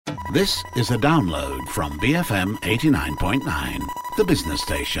This is a download from BFM 89.9, the business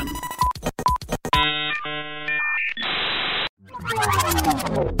station.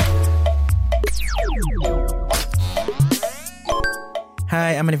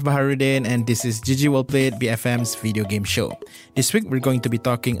 Hi, I'm Hanif Baharuddin and this is GG Well Played, BFM's video game show. This week we're going to be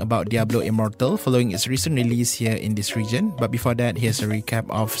talking about Diablo Immortal following its recent release here in this region. But before that, here's a recap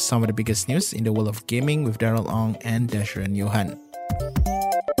of some of the biggest news in the world of gaming with Daryl Ong and Dashran Johan.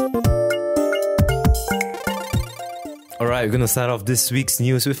 Alright, we're going to start off this week's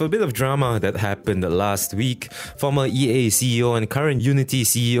news with a bit of drama that happened last week. Former EA CEO and current Unity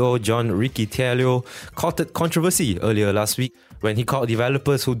CEO John Riccitiello courted controversy earlier last week when he called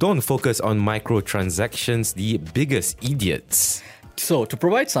developers who don't focus on microtransactions the biggest idiots. So, to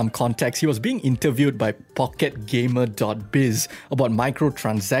provide some context, he was being interviewed by PocketGamer.biz about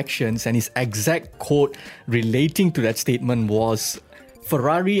microtransactions, and his exact quote relating to that statement was,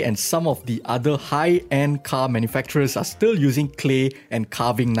 "Ferrari and some of the other high-end car manufacturers are still using clay and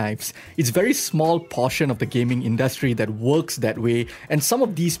carving knives. It's a very small portion of the gaming industry that works that way, and some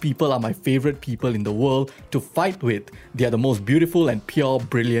of these people are my favorite people in the world to fight with. They are the most beautiful and pure,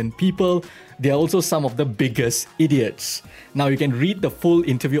 brilliant people. They are also some of the biggest idiots." Now, you can read the full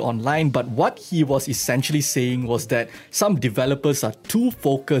interview online, but what he was essentially saying was that some developers are too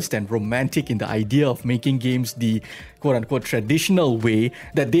focused and romantic in the idea of making games the quote-unquote traditional way,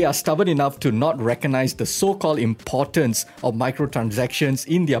 that they are stubborn enough to not recognize the so-called importance of microtransactions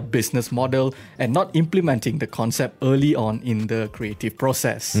in their business model and not implementing the concept early on in the creative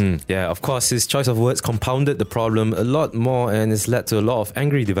process. Yeah, of course, his choice of words compounded the problem a lot more and has led to a lot of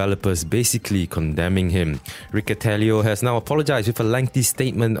angry developers basically condemning him. Riccitiello has now apologized with a lengthy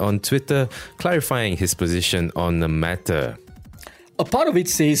statement on Twitter clarifying his position on the matter. A part of it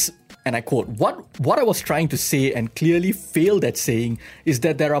says, and I quote, what I was trying to say and clearly failed at saying is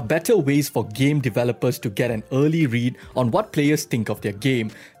that there are better ways for game developers to get an early read on what players think of their game,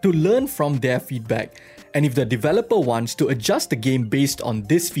 to learn from their feedback. And if the developer wants to adjust the game based on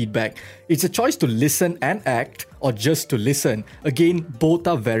this feedback, it's a choice to listen and act or just to listen. Again, both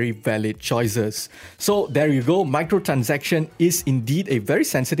are very valid choices. So there you go, microtransaction is indeed a very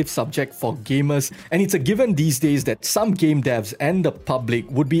sensitive subject for gamers, and it's a given these days that some game devs and the public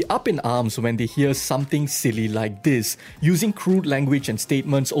would be up in arms when they hear something silly like this. Using crude language and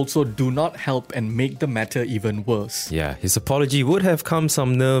statements also do not help and make the matter even worse. Yeah, his apology would have calmed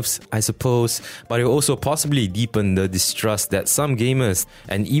some nerves, I suppose, but it will also possibly deepen the distrust that some gamers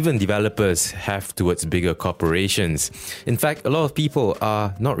and even developers have towards bigger corporations. In fact, a lot of people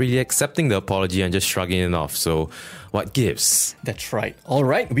are not really accepting the apology and just shrugging it off. So, what gives? That's right. All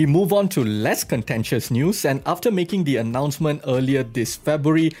right, we move on to less contentious news. And after making the announcement earlier this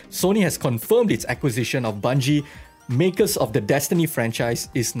February, Sony has confirmed its acquisition of Bungie, makers of the Destiny franchise,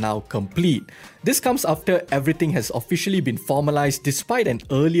 is now complete. This comes after everything has officially been formalized despite an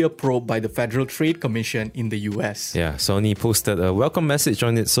earlier probe by the Federal Trade Commission in the US. Yeah, Sony posted a welcome message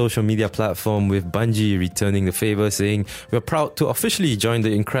on its social media platform with Bungie returning the favor, saying, "We're proud to officially join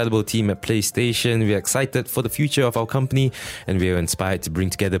the incredible team at PlayStation. We're excited for the future of our company and we are inspired to bring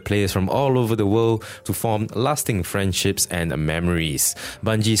together players from all over the world to form lasting friendships and memories."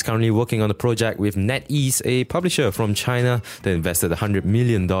 Bungie is currently working on the project with NetEase, a publisher from China that invested $100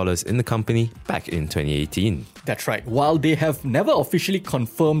 million in the company back in 2018. That's right. While they have never officially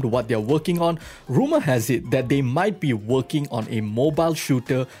confirmed what they're working on, rumor has it that they might be working on a mobile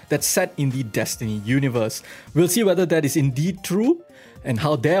shooter that's set in the Destiny universe. We'll see whether that is indeed true and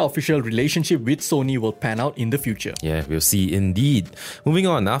how their official relationship with Sony will pan out in the future. Yeah, we'll see indeed. Moving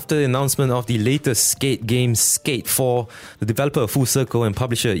on, after the announcement of the latest Skate game, Skate 4, the developer Full Circle and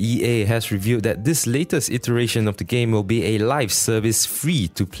publisher EA has revealed that this latest iteration of the game will be a live service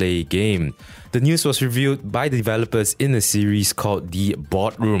free-to-play game. The news was revealed by the developers in a series called The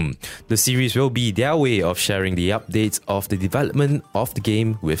Boardroom. The series will be their way of sharing the updates of the development of the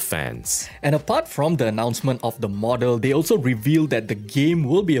game with fans. And apart from the announcement of the model, they also revealed that the game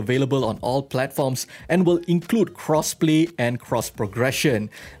will be available on all platforms and will include crossplay and cross-progression.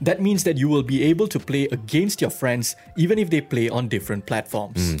 That means that you will be able to play against your friends even if they play on different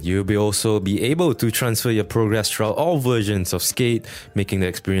platforms. You'll also be able to transfer your progress throughout all versions of Skate, making the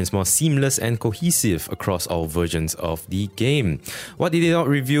experience more seamless and cohesive across all versions of the game. What they did not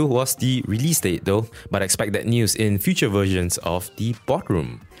reveal was the release date though, but expect that news in future versions of The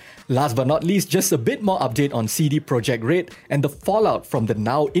Boardroom. Last but not least, just a bit more update on CD Projekt Red and the fallout from the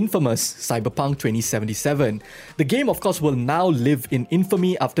now infamous Cyberpunk 2077. The game, of course, will now live in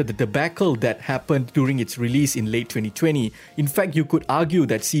infamy after the debacle that happened during its release in late 2020. In fact, you could argue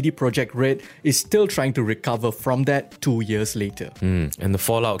that CD Projekt Red is still trying to recover from that 2 years later. And the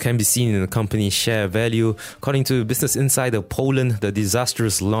fallout can be seen in the company's share value. According to Business Insider Poland, the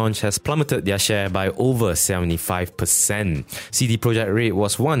disastrous launch has plummeted their share by over 75%. CD Projekt Red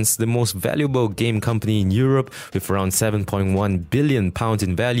was once the most valuable game company in Europe with around £7.1 billion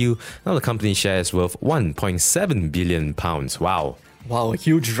in value. Now the company's share is worth £1.7 billion. Wow. Wow, a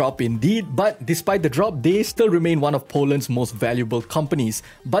huge drop indeed. But despite the drop, they still remain one of Poland's most valuable companies.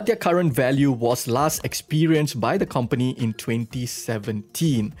 But their current value was last experienced by the company in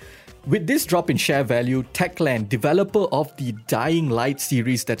 2017. With this drop in share value, Techland, developer of the Dying Light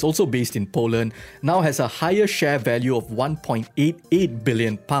series that's also based in Poland, now has a higher share value of £1.88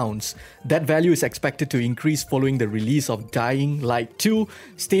 billion. That value is expected to increase following the release of Dying Light 2,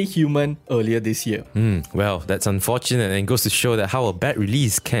 Stay Human, earlier this year. Well, that's unfortunate and goes to show that how a bad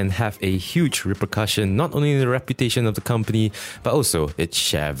release can have a huge repercussion, not only in the reputation of the company, but also its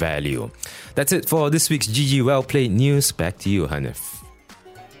share value. That's it for this week's GG Well Played News. Back to you, Hanif.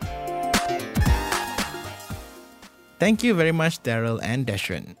 Thank you very much, Daryl and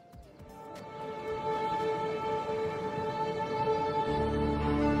Dashran.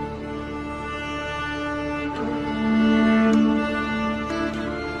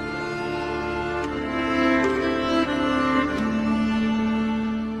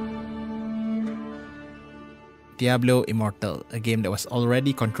 Diablo Immortal, a game that was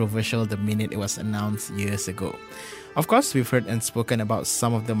already controversial the minute it was announced years ago. Of course, we've heard and spoken about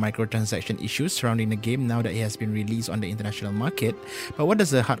some of the microtransaction issues surrounding the game now that it has been released on the international market, but what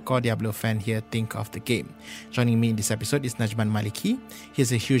does a hardcore Diablo fan here think of the game? Joining me in this episode is Najman Maliki.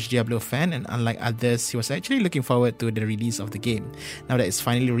 He's a huge Diablo fan, and unlike others, he was actually looking forward to the release of the game. Now that it's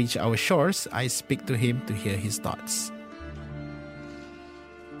finally reached our shores, I speak to him to hear his thoughts.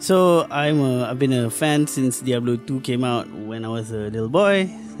 So I've been a fan since Diablo 2 came out when I was a little boy,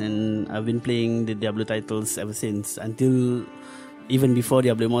 and I've been playing the Diablo titles ever since, until even before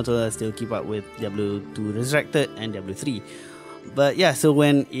Diablo Immortal. I still keep up with Diablo 2 Resurrected and Diablo 3. But yeah, so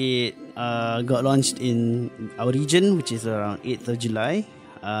when it got launched in our region, which is around 8th of July,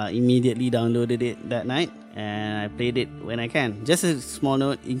 immediately downloaded it that night and I played it when I can. Just a small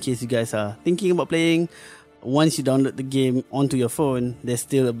note in case you guys are thinking about playing. Once you download the game onto your phone, there's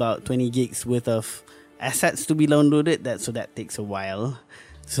still about 20 gigs worth of assets to be downloaded. So that takes a while.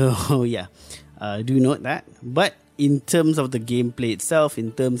 So yeah, do note that. But in terms of the gameplay itself,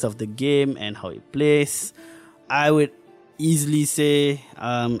 in terms of the game and how it plays, I would easily say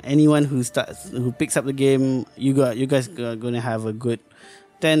anyone who picks up the game, you guys are going to have a good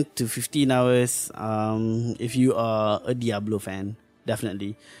 10 to 15 hours if you are a Diablo fan.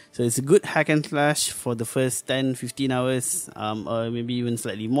 Definitely. So it's a good hack and slash for the first 10, 15 hours, or maybe even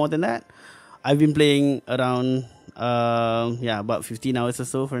slightly more than that. I've been playing around, about 15 hours or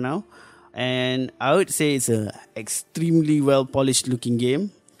so for now. And I would say it's a extremely well polished looking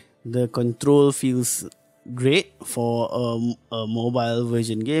game. The control feels great for a mobile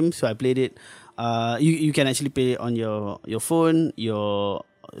version game. So I played it. You can actually play it on your phone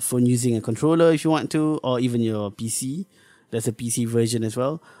using a controller if you want to, or even your PC. There's a PC version as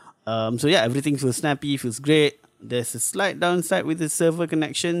well. So yeah, everything feels snappy, feels great. There's a slight downside with the server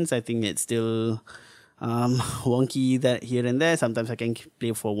connections. I think it's still wonky that here and there. Sometimes I can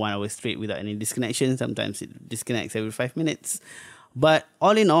play for 1 hour straight without any disconnection. Sometimes it disconnects every 5 minutes. But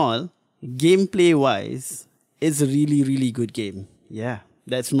all in all, gameplay-wise, it's a really, really good game. Yeah,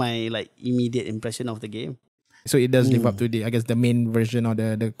 that's my immediate impression of the game. So it does live up to the main version or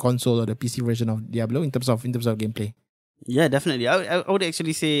the console or the PC version of Diablo in terms of gameplay. Yeah, definitely. I would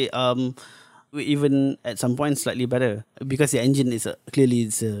actually say even at some point slightly better, because the engine is clearly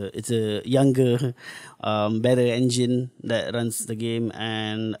it's a younger, better engine that runs the game.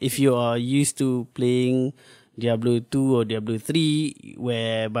 And if you are used to playing Diablo 2 or Diablo 3,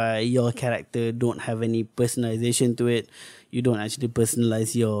 whereby your character don't have any personalization to it, you don't actually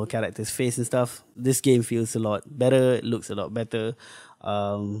personalize your character's face and stuff, this game feels a lot better, it looks a lot better.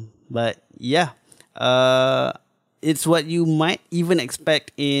 But yeah, it's what you might even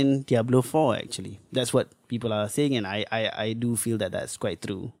expect in Diablo 4 actually. That's what people are saying, and I do feel that that's quite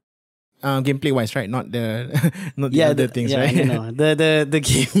true. gameplay wise, right? Not the not the other things, right? No. The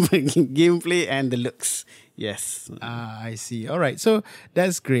gameplay and the looks. Yes. I see. All right. So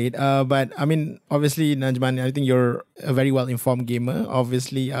that's great. But I mean, obviously, Najman, I think you're a very well-informed gamer.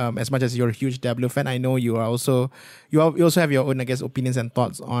 Obviously, as much as you're a huge Diablo fan, I know you are also you also have your own, I guess, opinions and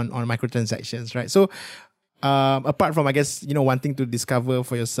thoughts on microtransactions, right? So, apart from, I guess, wanting to discover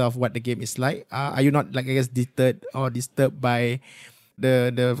for yourself what the game is like, are you not, like, I guess, deterred or disturbed by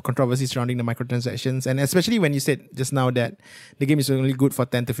the controversy surrounding the microtransactions, and especially when you said just now that the game is only good for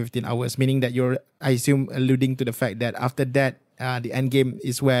 10 to 15 hours, meaning that you're, I assume, alluding to the fact that after that, the end game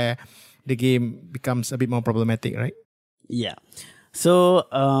is where the game becomes a bit more problematic, right? Yeah. So,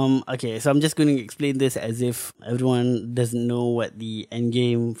 okay, so I'm just going to explain this as if everyone doesn't know what the end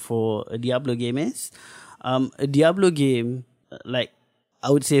game for a Diablo game is. A Diablo game, like I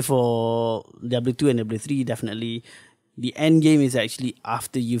would say for Diablo 2 and Diablo 3, definitely, the end game is actually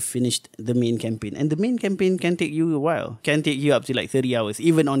after you've finished the main campaign. And the main campaign can take you a while. Can take you up to like 30 hours.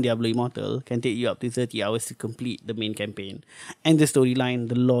 Even on Diablo Immortal, can take you up to 30 hours to complete the main campaign. And the storyline,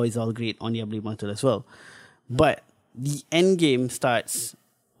 the lore is all great on Diablo Immortal as well. But the end game starts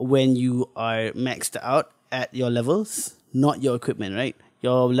when you are maxed out at your levels, not your equipment, right?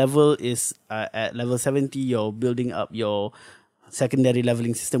 Your level is at level 70, you're building up your secondary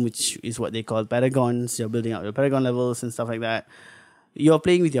leveling system, which is what they call paragons. You're building up your paragon levels and stuff like that. You're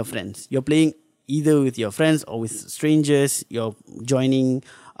playing with your friends. You're playing either with your friends or with strangers. You're joining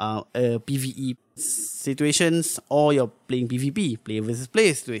PvE situations, or you're playing PvP, player versus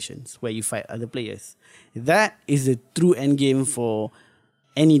player situations, where you fight other players. That is the true end game for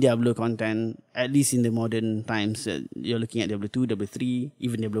any Diablo content, at least in the modern times. You're looking at Diablo 2, Diablo 3,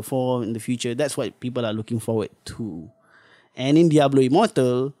 even Diablo 4 in the future. That's what people are looking forward to. And in Diablo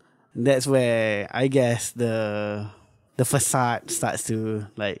Immortal, that's where I guess the facade starts to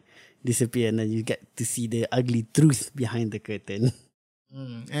like disappear, and then you get to see the ugly truth behind the curtain.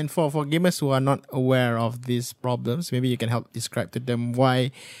 And for gamers who are not aware of these problems, maybe you can help describe to them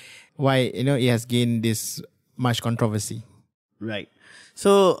why it has gained this much controversy. Right.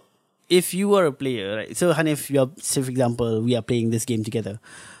 So if you are a player, right? So Hanif, say for example, we are playing this game together.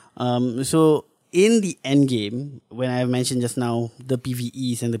 So in the end game, when I mentioned just now the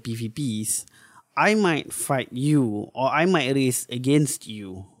PvEs and the PvPs, I might fight you, or I might race against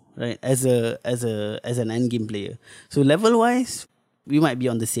you, right? As an end game player. So level wise, we might be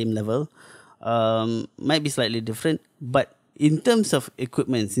on the same level, might be slightly different, but in terms of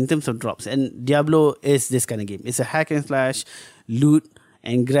equipments, in terms of drops, and Diablo is this kind of game. It's a hack and slash, loot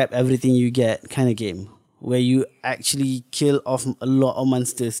and grab everything you get kind of game, where you actually kill off a lot of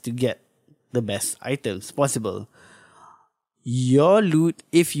monsters to get the best items possible. Your loot,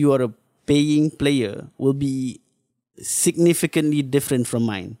 if you are a paying player, will be significantly different from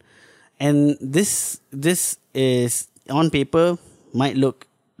mine. And this is, on paper, might look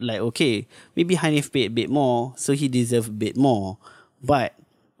like, okay, maybe Hanif paid a bit more, so he deserves a bit more. But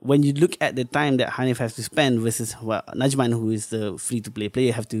when you look at the time that Hanif has to spend versus what Najman, who is the free-to-play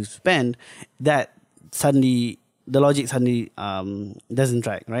player, have to spend, that suddenly the logic suddenly doesn't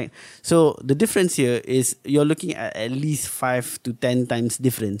track, right? So the difference here is you're looking at least 5 to 10 times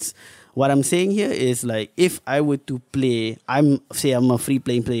difference. What I'm saying here is, like, if I were to play, I'm a free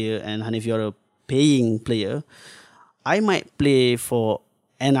playing player, and Hanif, you're a paying player, I might play for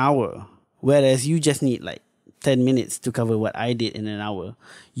an hour, whereas you just need like 10 minutes to cover what I did in an hour.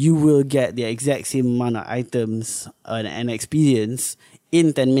 You will get the exact same amount of items and experience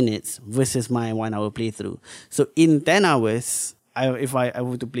in 10 minutes versus my 1 hour playthrough. So in 10 hours, if I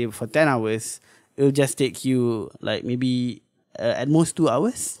were to play for 10 hours, it'll just take you like maybe at most 2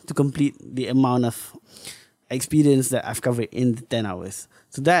 hours to complete the amount of experience that I've covered in the 10 hours.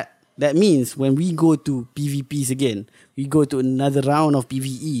 So that means when we go to PvPs again, we go to another round of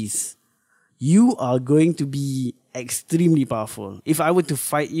PvEs, you are going to be extremely powerful. If I were to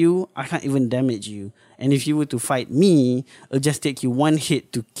fight you, I can't even damage you. And if you were to fight me, it'll just take you one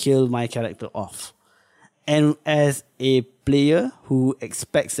hit to kill my character off. And as a player who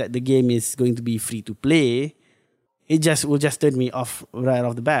expects that the game is going to be free to play, it will just turn me off right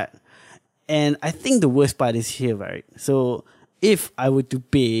off the bat. And I think the worst part is here, right? So if I were to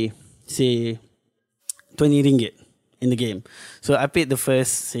pay, say, 20 ringgit in the game. So I paid the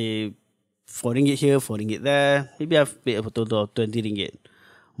first, say, 4 ringgit here, 4 ringgit there. Maybe I've paid a total of 20 ringgit.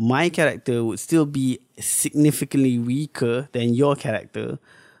 My character would still be significantly weaker than your character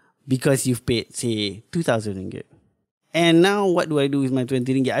because you've paid, say, 2,000 ringgit. And now what do I do with my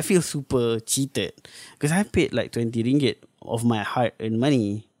 20 ringgit? I feel super cheated because I paid like 20 ringgit of my hard-earned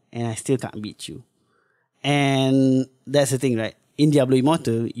money and I still can't beat you. And that's the thing, right? in Diablo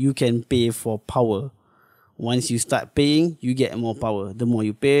Immortal, you can pay for power. Once you start paying, you get more power. The more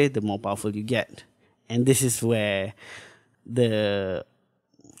you pay, the more powerful you get. And this is where the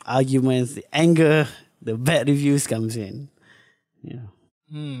arguments, the anger, the bad reviews comes in. Yeah.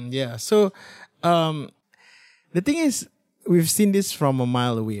 Yeah. So, the thing is, we've seen this from a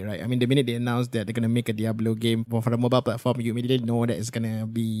mile away, right? I mean, the minute they announced that they're going to make a Diablo game for the mobile platform, you immediately know that it's going to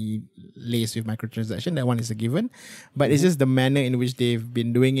be laced with microtransaction. That one is a given. But it's just the manner in which they've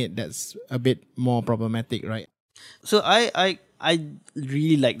been doing it that's a bit more problematic, right? So I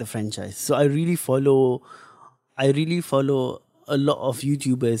really like the franchise. So I really follow a lot of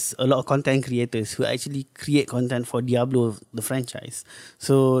YouTubers, a lot of content creators who actually create content for Diablo, the franchise.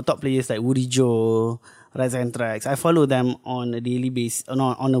 So top players like Woody Joe, Rise and Trax, I follow them on a daily basis,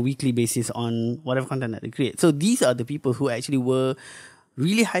 on a weekly basis on whatever content that they create. So these are the people who actually were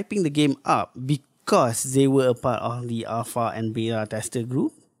really hyping the game up because they were a part of the alpha and beta tester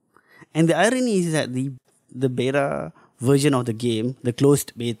group. And the irony is that the beta version of the game, the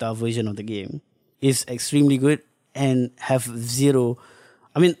closed beta version of the game, is extremely good and have zero.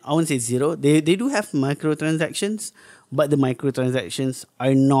 I mean, I won't say zero. They do have microtransactions, but the microtransactions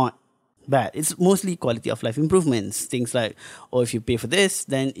are not bad. It's mostly quality of life improvements. Things like, if you pay for this,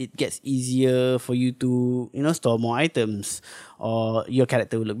 then it gets easier for you to, store more items, or your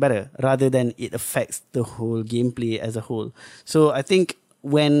character will look better, rather than it affects the whole gameplay as a whole. So I think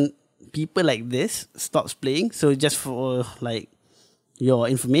when people like this stops playing, so just for your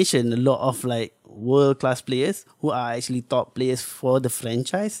information, a lot of world-class players who are actually top players for the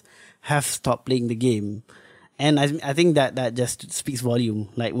franchise have stopped playing the game. And I think that just speaks volume.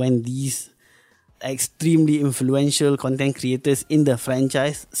 Like when these extremely influential content creators in the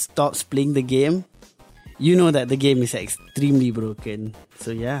franchise stops playing the game, you know that the game is extremely broken.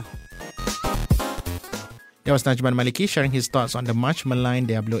 So yeah. That was Najman Maliki sharing his thoughts on the much maligned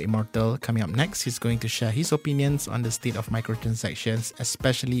Diablo Immortal. Coming up next, he's going to share his opinions on the state of microtransactions,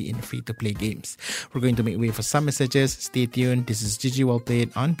 especially in free-to-play games. We're going to make way for some messages. Stay tuned. This is Gigi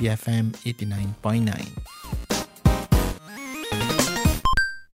Wellplayed on BFM 89.9.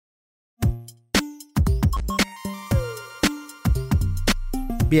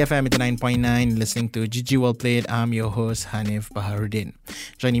 BFM 89.9, listening to Gigi Wellplayed. I'm your host, Hanif Baharuddin.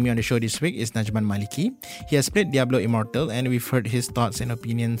 Joining me on the show this week is Najman Maliki. He has played Diablo Immortal, and we've heard his thoughts and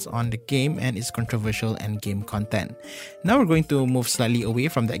opinions on the game and its controversial endgame content. Now we're going to move slightly away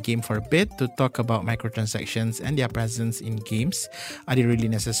from that game for a bit to talk about microtransactions and their presence in games. Are they really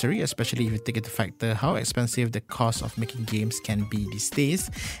necessary, especially if you take into factor how expensive the cost of making games can be these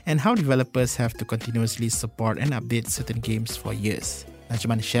days, and how developers have to continuously support and update certain games for years?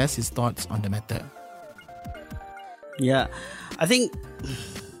 Najman shares his thoughts on the matter. Yeah, I think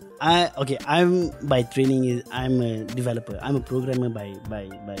I'm by training, I'm a developer. I'm a programmer by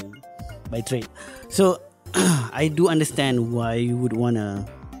trade. So I do understand why you would want to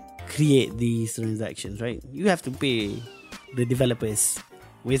create these transactions, right? You have to pay the developers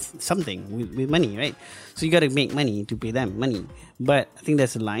with something, with money, right? So you got to make money to pay them money. But I think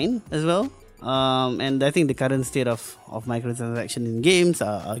there's a line as well. And I think the current state of microtransactions in games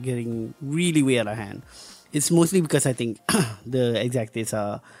are getting really way out of hand. It's mostly because I think the executives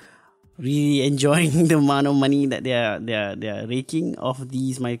are really enjoying the amount of money that they are raking off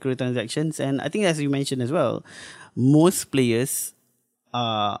these microtransactions. And I think, as you mentioned as well, most players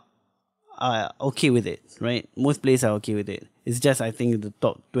are okay with it, right? Most players are okay with it. It's just, I think, the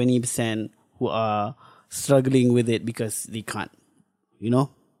top 20% who are struggling with it because they can't,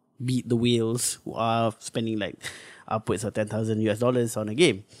 beat the whales who are spending upwards of $10,000 on a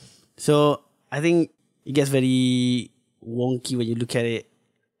game. So I think it gets very wonky when you look at it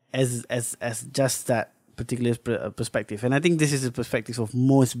as just that particular perspective. And I think this is the perspective of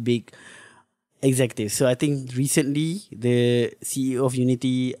most big executives. So I think recently the CEO of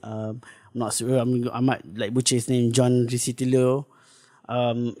Unity, I'm not sure, I might butcher his name, John Riccitillo.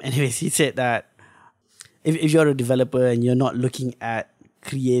 Anyways, he said that if you're a developer and you're not looking at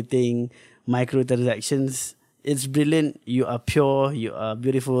creating microtransactions, it's brilliant. You are pure, you are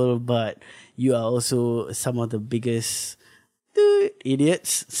beautiful, but you are also some of the biggest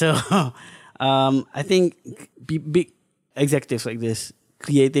idiots. So I think big executives like this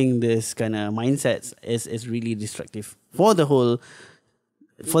creating this kind of mindsets is really destructive for the whole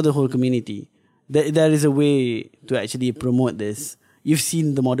community. There is a way to actually promote this. You've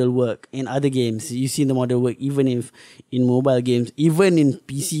seen the model work in other games. You've seen the model work even if in mobile games, even in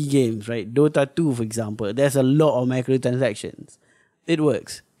PC games, right? Dota 2, for example, there's a lot of microtransactions. It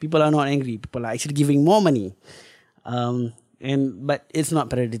works. People are not angry. People are actually giving more money. But it's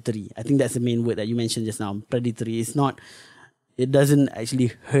not predatory. I think that's the main word that you mentioned just now. Predatory. It's it doesn't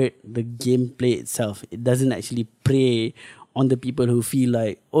actually hurt the gameplay itself. It doesn't actually prey on the people who feel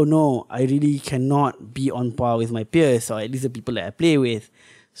like, oh no, I really cannot be on par with my peers, or at least the people that I play with.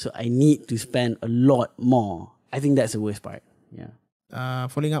 So I need to spend a lot more. I think that's the worst part. Yeah.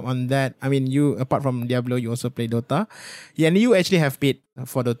 Following up on that, I mean, you, apart from Diablo, you also play Dota. Yeah, and you actually have paid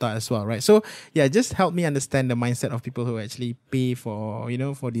for Dota as well, right? So, yeah, just help me understand the mindset of people who actually pay for,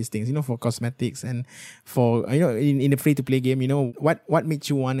 for these things, for cosmetics and for, in a free-to-play game, what makes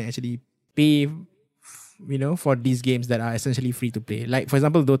you want to actually pay, for these games that are essentially free-to-play? Like, for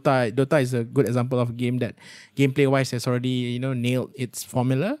example, Dota is a good example of a game that gameplay-wise has already, nailed its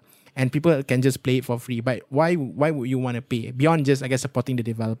formula. And people can just play it for free. But why would you want to pay? Beyond just, I guess, supporting the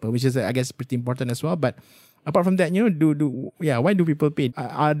developer, which is, I guess, pretty important as well. But apart from that, why do people pay?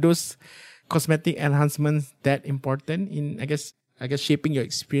 Are those cosmetic enhancements that important in, I guess, shaping your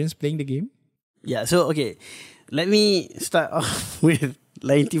experience playing the game? Yeah, so, okay. Let me start off with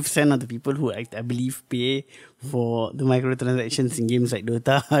 90% of the people who I believe pay for the microtransactions in games like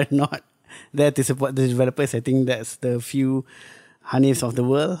Dota are not there to support the developers. I think that's the few Hanifs of the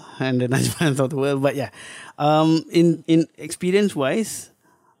world and the Najmans of the world. But yeah, in experience wise,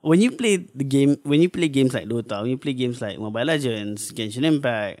 when you play games like Dota, when you play games like Mobile Legends, Genshin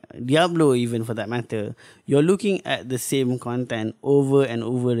Impact, Diablo even for that matter, you're looking at the same content over and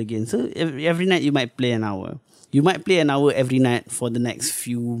over again. So every night you might play an hour. You might play an hour every night for the next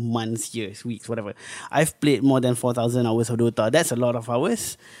few months, years, weeks, whatever. I've played more than 4,000 hours of Dota. That's a lot of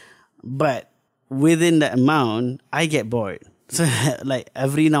hours. But within that amount, I get bored. So like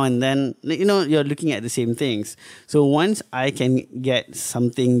every now and then, you're looking at the same things. So once I can get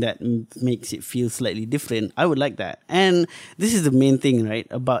something that makes it feel slightly different, I would like that. And this is the main thing, right?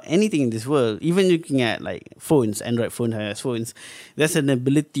 About anything in this world, even looking at like phones, Android phones, iOS phones, there's an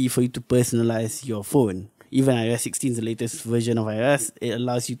ability for you to personalize your phone. Even iOS 16 is the latest version of iOS. It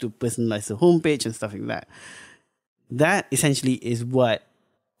allows you to personalize the homepage and stuff like that. That essentially is what,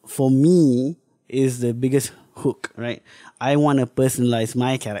 for me, is the biggest hook, right? I want to personalize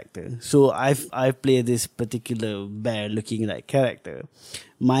my character. So I play this particular bear looking like character.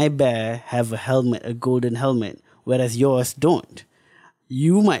 My bear have a helmet, a golden helmet, whereas yours don't.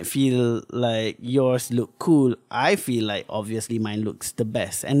 You might feel like yours look cool. I feel like obviously mine looks the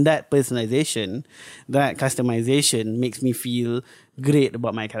best. And that personalization, that customization makes me feel great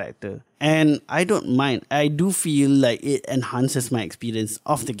about my character. And I don't mind. I do feel like it enhances my experience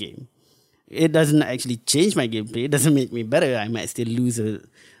of the game. It doesn't actually change my gameplay. It doesn't make me better. I might still lose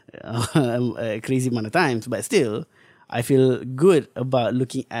a crazy amount of times, but still, I feel good about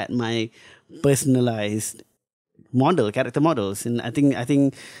looking at my personalized character models. And I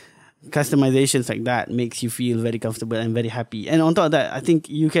think customizations like that makes you feel very comfortable and very happy. And on top of that, I think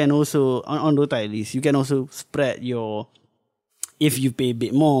you can also, on Dota at least, you can also spread your, if you pay a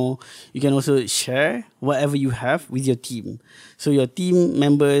bit more, you can also share whatever you have with your team. So your team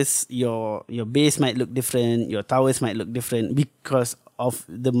members, your base might look different, your towers might look different because of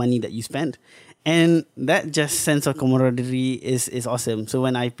the money that you spend. And that just sense of camaraderie is awesome. So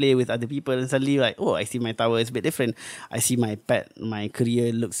when I play with other people and suddenly like, oh, I see my tower is a bit different. I see my my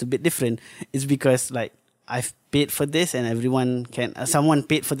career looks a bit different. It's because like I've paid for this and someone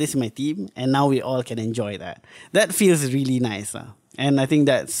paid for this in my team and now we all can enjoy that. That feels really nice. And I think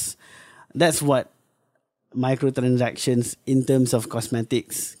that's what microtransactions in terms of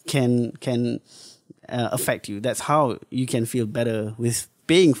cosmetics can affect you. That's how you can feel better with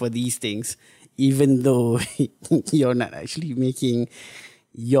paying for these things, even though you're not actually making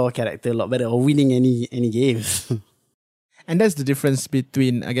your character a lot better or winning any games. And that's the difference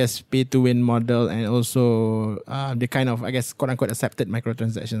between, I guess, pay-to-win model and also the kind of, I guess, quote-unquote accepted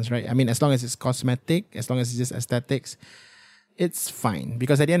microtransactions, right? I mean, as long as it's cosmetic, as long as it's just aesthetics, it's fine.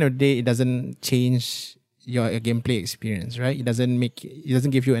 Because at the end of the day, it doesn't change your gameplay experience, right? It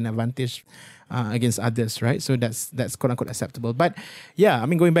doesn't give you an advantage against others, right? So that's quote-unquote acceptable. But yeah, I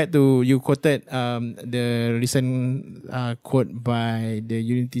mean, going back to, you quoted the recent quote by the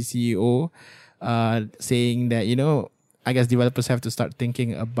Unity CEO saying that, I guess developers have to start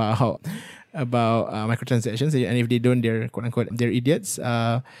thinking about microtransactions, and if they don't, they're quote unquote they're idiots.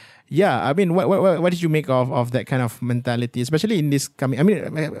 Yeah, I mean, what did you make of that kind of mentality, especially in this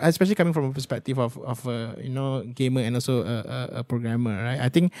especially coming from a perspective of a gamer and also a programmer, right? I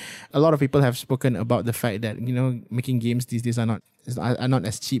think a lot of people have spoken about the fact that making games these days are not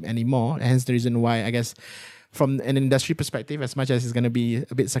as cheap anymore. Hence the reason why, I guess, from an industry perspective, as much as it's going to be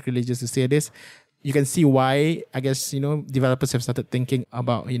a bit sacrilegious to say this, you can see why, I guess, developers have started thinking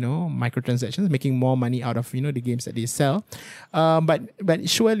about, microtransactions, making more money out of, the games that they sell. But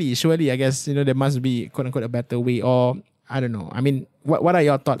surely, I guess, there must be, quote unquote, a better way, or I don't know. I mean, what are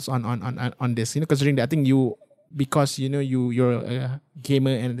your thoughts on this? Considering that I think because you're a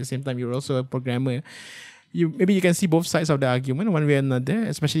gamer and at the same time you're also a programmer, maybe you can see both sides of the argument one way or another.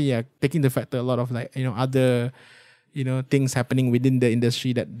 Especially taking the fact that a lot of other things happening within the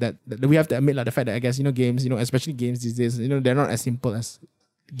industry that we have to admit, like the fact that I guess games, especially games these days, they're not as simple as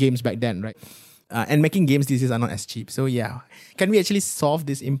games back then, right? And making games these days are not as cheap. So can we actually solve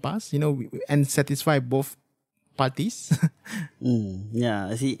this impasse, and satisfy both parties? Yeah,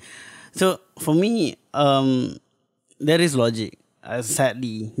 I see. So for me, there is logic.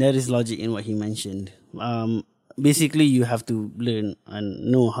 Sadly, there is logic in what he mentioned. Basically, you have to learn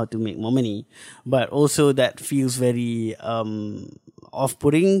and know how to make more money, but also that feels very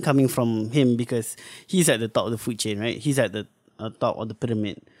off-putting coming from him because he's at the top of the food chain, right? He's at the top of the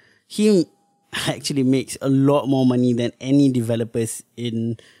pyramid. He actually makes a lot more money than any developers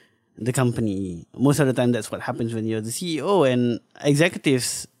in the company. Most of the time, that's what happens when you're the CEO and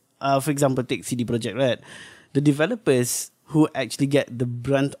executives. For example, take CD Projekt Red. The developers who actually get the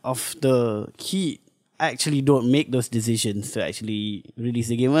brunt of the heat actually don't make those decisions to actually release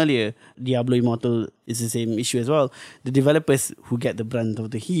the game earlier. Diablo Immortal is the same issue as well. The developers who get the brunt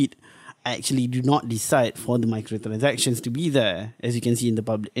of the heat actually do not decide for the microtransactions to be there. As you can see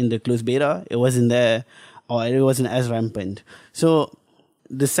in the closed beta, it wasn't there, or it wasn't as rampant. So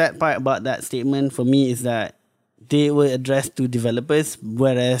the sad part about that statement for me is that they were addressed to developers,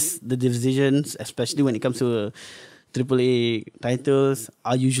 whereas the decisions, especially when it comes to AAA titles,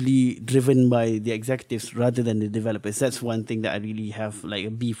 are usually driven by the executives rather than the developers. That's one thing that I really have like a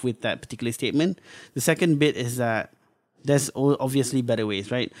beef with that particular statement. The second bit is that there's obviously better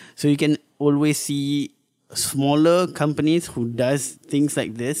ways, right? So you can always see smaller companies who does things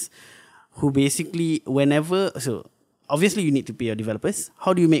like this, who basically so obviously you need to pay your developers.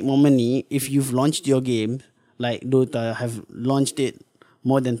 How do you make more money if you've launched your game, like Dota have launched it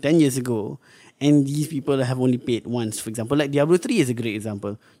more than 10 years ago, and these people have only paid once? For example, like Diablo 3 is a great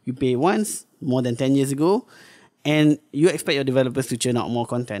example. You pay once, more than 10 years ago, and you expect your developers to churn out more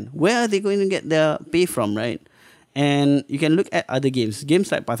content. Where are they going to get their pay from, right? And you can look at other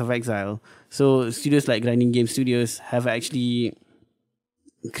games like Path of Exile. So studios like Grinding Game Studios have actually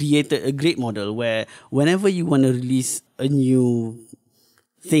created a great model where whenever you want to release a new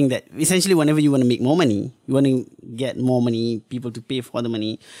thing, that essentially whenever you want to make more money, you want to get more money, people to pay for the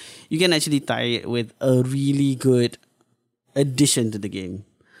money, you can actually tie it with a really good addition to the game.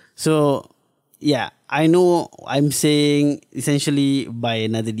 So yeah, I know I'm saying essentially buy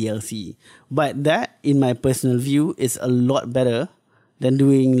another DLC, but that, in my personal view, is a lot better than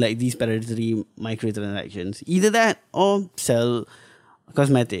doing like these predatory microtransactions. Either that or sell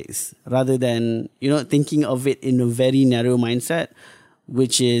cosmetics, rather than thinking of it in a very narrow mindset,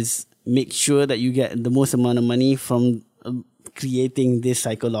 which is make sure that you get the most amount of money from creating this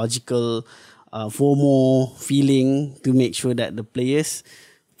psychological FOMO feeling to make sure that the players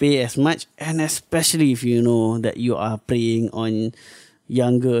pay as much, and especially if you know that you are preying on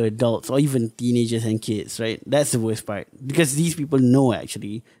younger adults or even teenagers and kids, right? That's the worst part, because these people know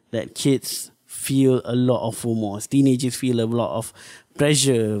actually that kids feel a lot of FOMO. Teenagers feel a lot of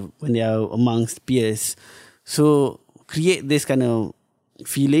pressure when they are amongst peers. So create this kind of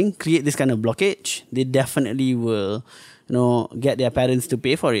feeling, create this kind of blockage, they definitely will get their parents to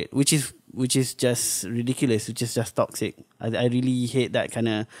pay for it, which is just ridiculous, which is just toxic. I really hate that kind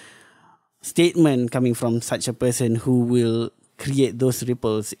of statement coming from such a person who will create those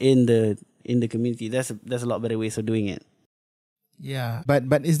ripples in the community. There's a lot better ways of doing it. Yeah,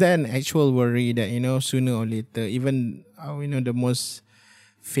 but is there an actual worry that sooner or later, even the most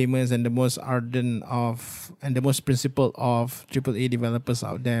famous and the most ardent of and the most principled of AAA developers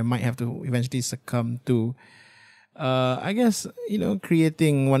out there might have to eventually succumb to I guess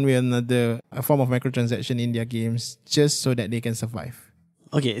creating one way or another a form of microtransaction in their games just so that they can survive?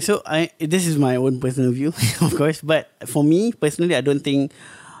 Okay, so this is my own personal view, of course, but for me personally, I don't think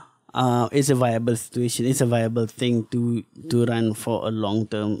it's a viable situation. It's a viable thing to run for the long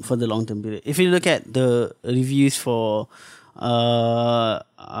term period. If you look at the reviews for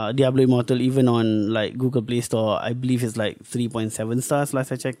Diablo Immortal, even on like Google Play Store, I believe it's like 3.7 stars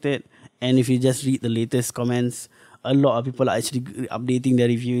last I checked it. And if you just read the latest comments, a lot of people are actually updating their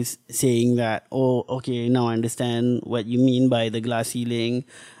reviews saying that, oh, okay, now I understand what you mean by the glass ceiling,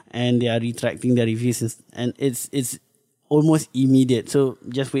 and they are retracting their reviews, and it's almost immediate. So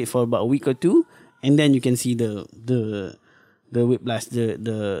just wait for about a week or two, and then you can see the whiplash,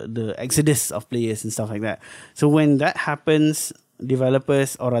 the exodus of players and stuff like that. So when that happens,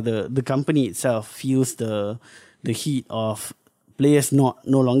 developers, or rather the company itself, feels the heat of players no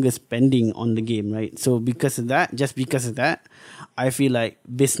longer spending on the game, right? So because of that, I feel like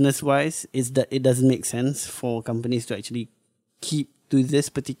business-wise, it doesn't make sense for companies to actually keep to this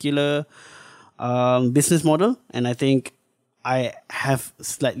particular business model. And I think I have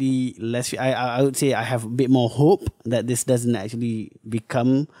slightly less, I would say I have a bit more hope that this doesn't actually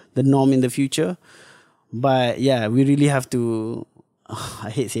become the norm in the future. But yeah, we really have to, I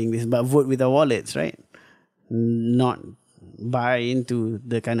hate saying this, but vote with our wallets, right? Not buy into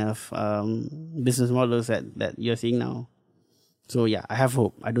the kind of business models that you're seeing now. So yeah, I have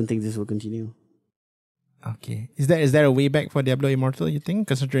hope. I don't think this will continue. Okay. Is there a way back for Diablo Immortal, you think,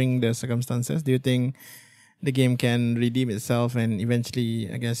 considering the circumstances? Do you think the game can redeem itself and eventually,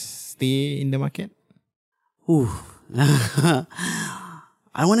 I guess, stay in the market? Ooh.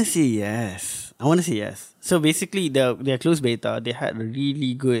 I want to say yes. So basically, their closed beta, they had a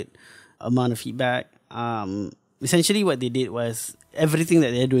really good amount of feedback. Essentially, what they did was everything that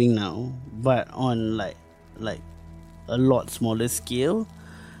they're doing now, but on like a lot smaller scale.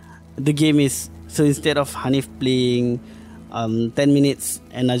 The game is, so instead of Hanif playing 10 minutes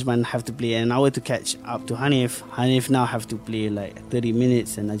and Najman have to play an hour to catch up to Hanif now have to play like 30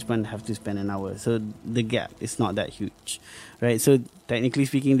 minutes and Najman have to spend an hour. So the gap is not that huge, right? So technically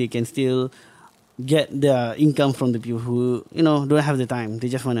speaking, they can still get their income from the people who, don't have the time. They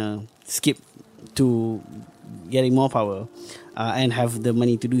just want to skip to getting more power and have the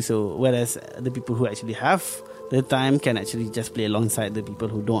money to do so. Whereas the people who actually have the time can actually just play alongside the people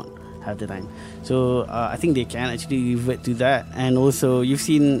who don't have the time. So I think they can actually revert to that. And also you've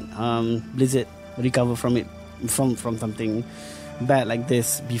seen Blizzard recover from it, from something bad like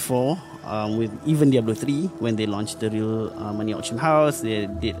this before, with even Diablo 3 when they launched the real money auction house. They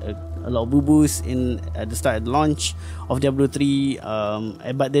did a lot of boo-boos at the start of the launch of Diablo 3,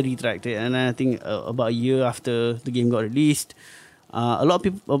 but they retracted. And I think about a year after the game got released, a lot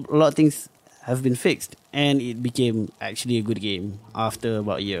of things have been fixed, and it became actually a good game after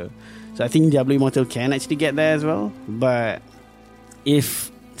about a year. So I think Diablo Immortal can actually get there as well. But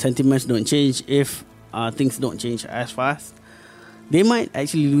if sentiments don't change, if things don't change as fast, they might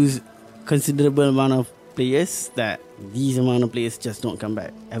actually lose considerable amount of players, that these amount of players just don't come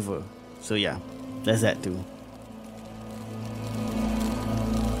back ever. So yeah, there's that too.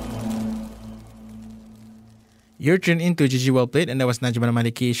 You're tuned into GG Well Played, and that was Najman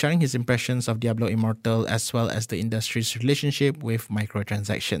Maliki sharing his impressions of Diablo Immortal as well as the industry's relationship with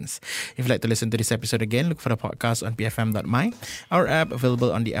microtransactions. If you'd like to listen to this episode again, look for the podcast on bfm.my, our app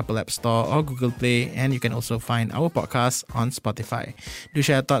available on the Apple App Store or Google Play, and you can also find our podcast on Spotify. Do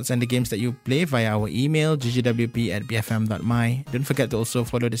share thoughts on the games that you play via our email, ggwp@bfm.my. Don't forget to also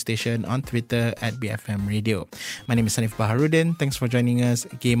follow the station on Twitter at BFM Radio. My name is Hanif Baharudin. Thanks for joining us.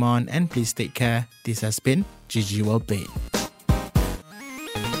 Game on, and please take care. This has been GG Well Played.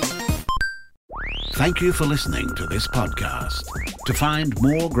 Thank you for listening to this podcast. To find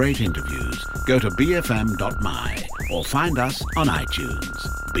more great interviews, go to bfm.my or find us on iTunes.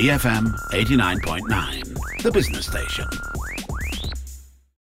 BFM 89.9, the business station.